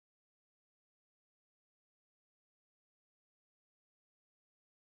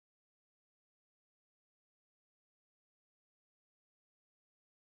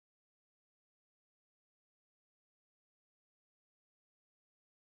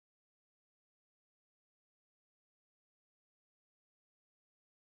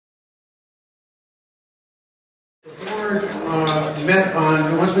met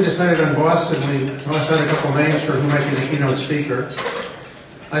on, once we decided on Boston, we tossed out a couple names for who might be the keynote speaker.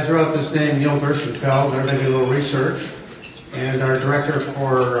 I threw out this name, Neil Gershenfeld, and I did a little research. And our director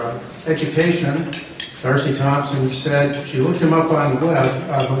for education, Darcy Thompson, said she looked him up on the web,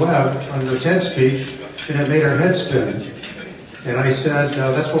 on the TED speech, and it made her head spin. And I said,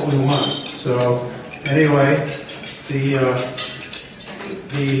 that's what we want. So anyway, the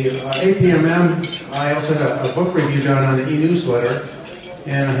APMM, I also had a book review done on the e-newsletter,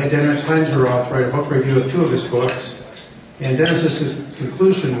 and I had Dennis Heinzeroth write a book review of 2 of his books. And Dennis's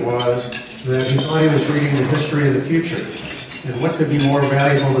conclusion was that he thought he was reading the history of the future. And what could be more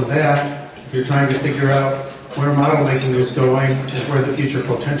valuable than that if you're trying to figure out where model making is going and where the future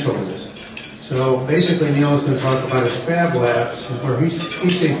potential is. So basically Neil is going to talk about his Fab Labs and where he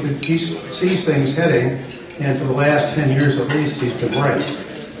sees things heading, and for the last 10 years at least he's been right.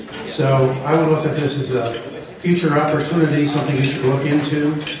 So I would look at this as a future opportunity, something you should look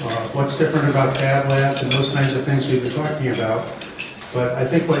into, what's different about Fab Labs and those kinds of things we've been talking about. But I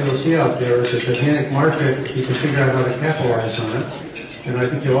think what you'll see out there is a gigantic market if you can figure out how to capitalize on it. And I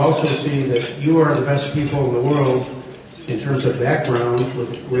think you'll also see that you are the best people in the world in terms of background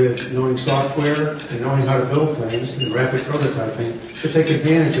with knowing software and knowing how to build things and rapid prototyping to take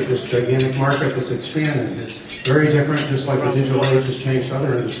advantage of this gigantic market that's expanding. It's very different, just like the digital age has changed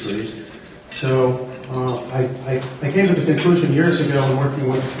other industries. So I came to the conclusion years ago in working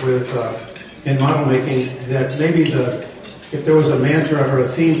in model making that maybe if there was a mantra or a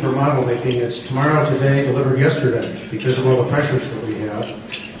theme for model making, it's tomorrow, today, delivered yesterday, because of all the pressures that we have.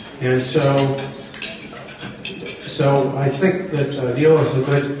 And so I think that Neil is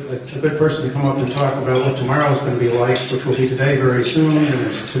a good person to come up and talk about what tomorrow is going to be like, which will be today very soon, and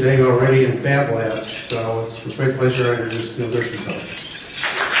it's today already in Fab Labs. So it's a great pleasure to introduce Neil Gershenfeld.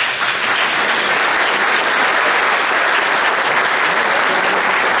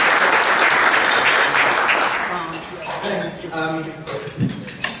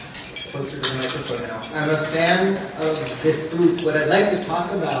 Closer to the microphone now. I'm a fan of this group. What I'd like to talk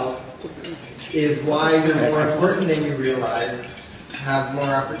about is why you're more important than you realize, have more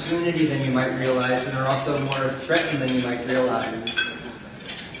opportunity than you might realize, and are also more threatened than you might realize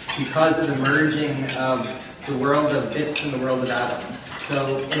because of the merging of the world of bits and the world of atoms.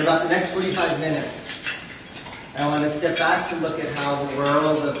 So in about the next 45 minutes, I want to step back to look at how the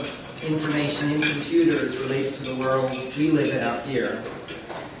world of information in computers relates to the world we live in out here,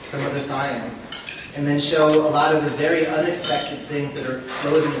 some of the science, and then show a lot of the very unexpected things that are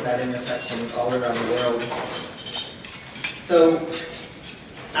exploding at that intersection all around the world. So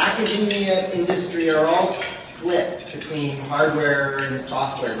academia, industry are all split between hardware and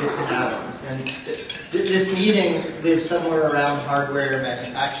software, bits and atoms. And this meeting lives somewhere around hardware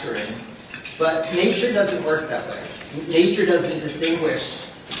manufacturing. But nature doesn't work that way. Nature doesn't distinguish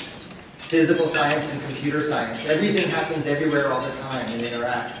physical science and computer science. Everything happens everywhere all the time and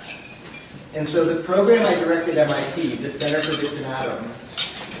interacts. And so the program I directed at MIT, the Center for Bits and Atoms,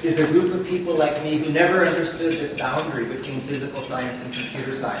 is a group of people like me who never understood this boundary between physical science and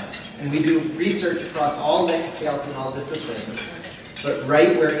computer science. And we do research across all length scales and all disciplines, but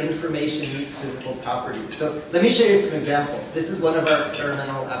right where information meets physical properties. So let me show you some examples. This is one of our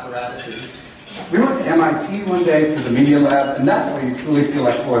experimental apparatuses. We went to MIT one day to the media lab, and that's where you truly feel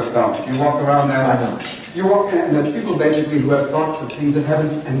like Forrest Gump. You walk around there, you walk in, and there's people basically who have thoughts of things that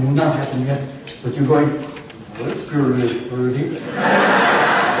haven't and will not happen yet, but you're going, what's Rudy?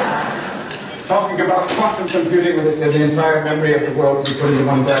 Talking about quantum computing, where they say the entire memory of the world can be put into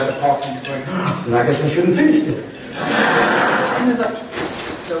one graph of talking, you're going, and I guess I shouldn't finish it.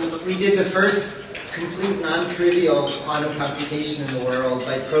 So we did the first complete non-trivial quantum computation in the world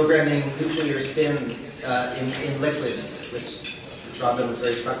by programming nuclear spins in liquids, which Robin was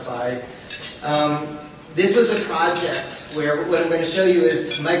very struck by. This was a project where what I'm going to show you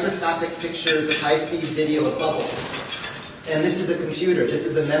is microscopic pictures of high-speed video of bubbles. And this is a computer, this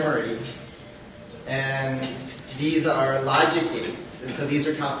is a memory. And these are logic gates, and so these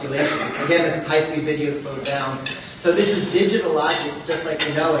are calculations. Again, this is high-speed video slowed down. So this is digital logic, just like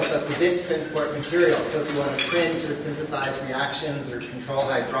you know it, but the bits transport material. So if you want to print or synthesize reactions or control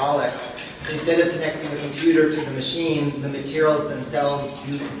hydraulics, instead of connecting the computer to the machine, the materials themselves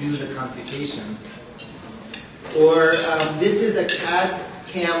do the computation. Or this is a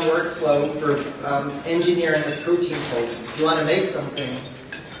CAD-CAM workflow for engineering a protein folding. If you want to make something,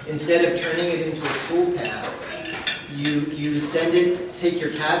 instead of turning it into a toolpath, you send it, take your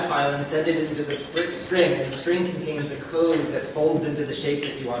CAD file and send it into the string, and the string contains the code that folds into the shape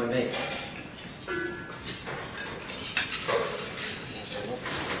that you want to make.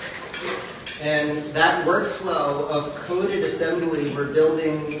 And that workflow of coded assembly we're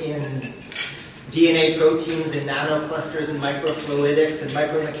building in DNA proteins, in nanoclusters, and microfluidics, and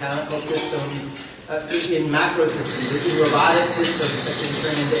micromechanical systems, in macro systems, in robotic systems that can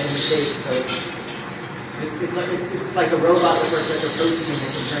turn into any shape. So it's like a robot that works like a protein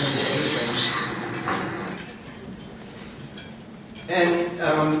that can turn into anything.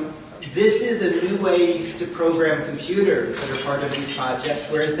 And this is a new way to program computers that are part of these projects,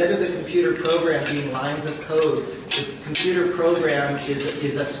 where instead of the computer program being lines of code, the computer program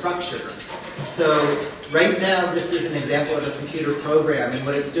is a structure. So right now, this is an example of a computer program, and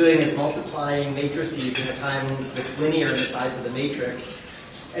what it's doing is multiplying matrices in a time that's linear in the size of the matrix.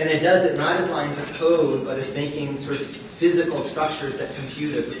 And it does it not as lines of code, but as making sort of physical structures that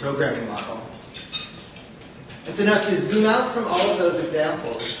compute as a programming model. And so now if you zoom out from all of those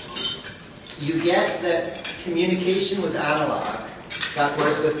examples, you get that communication was analog, got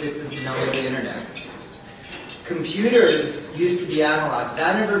worse with distance, and now we have the internet. Computers used to be analog.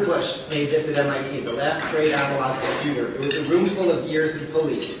 Vannevar Bush made this at MIT, the last great analog computer. It was a room full of gears and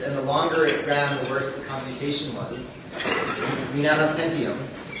pulleys, and the longer it ran, the worse the computation was. We now have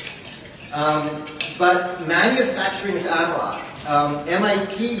Pentiums. But manufacturing is analog.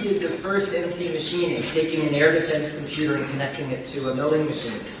 MIT did the first NC machining, taking an air defense computer and connecting it to a milling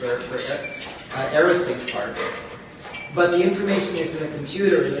machine for aerospace parts. But the information is in the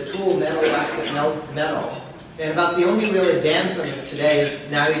computer, and the tool metal whacks at metal. And about the only real advance on this today is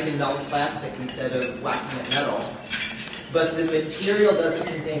now you can melt plastic instead of whacking at metal. But the material doesn't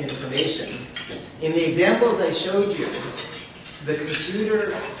contain information. In the examples I showed you, the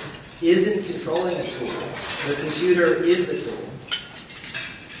computer isn't controlling a tool. The computer is the tool.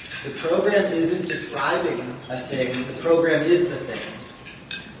 The program isn't describing a thing. The program is the thing.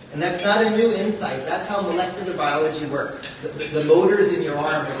 And that's not a new insight. That's how molecular biology works. The motors in your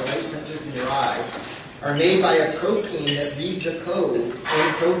arm or the light sensors in your eye are made by a protein that reads a code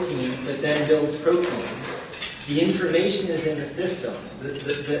in proteins that then builds proteins. The information is in the system.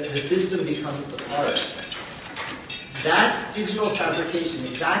 The system becomes the part. That's digital fabrication,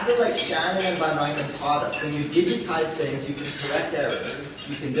 exactly like Shannon and Van Neumann taught us. When you digitize things, you can correct errors,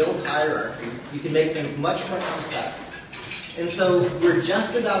 you can build hierarchy, you can make things much more complex. And so we're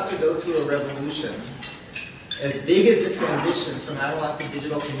just about to go through a revolution as big as the transition from analog to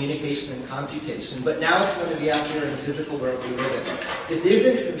digital communication and computation, but now it's going to be out here in the physical world we live in. This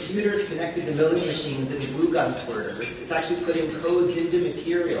isn't computers connected to milling machines and glue gun squirters. It's actually putting codes into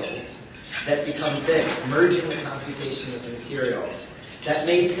materials that become things, merging the computation with the material. That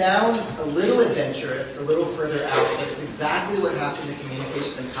may sound a little adventurous, a little further out, but it's exactly what happened in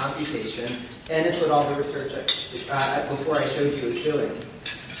communication and computation, and it's what all the research before I showed you is doing.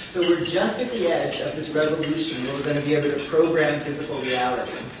 So we're just at the edge of this revolution where we're going to be able to program physical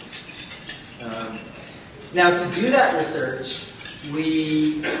reality. Now, to do that research,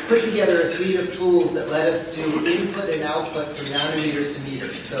 we put together a suite of tools that let us do input and output from nanometers to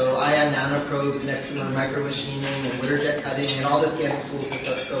meters. So ion nanoprobes, and extramer micromachining, and Witterjet cutting, and all the scanning tools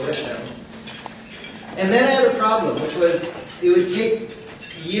that go with them. And then I had a problem, which was it would take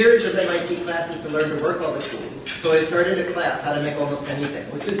years of MIT classes to learn to work all the tools. So I started a class, how to make almost anything,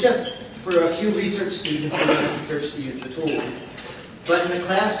 which was just for a few research students who wanted research to use the tools. But in the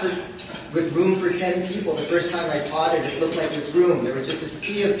class with room for 10 people, the first time I taught it, it looked like this room. There was just a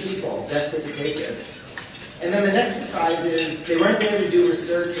sea of people desperate to take it. And then the next surprise is they weren't there to do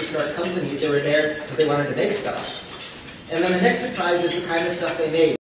research or start companies. They were there because they wanted to make stuff. And then the next surprise is the kind of stuff they made.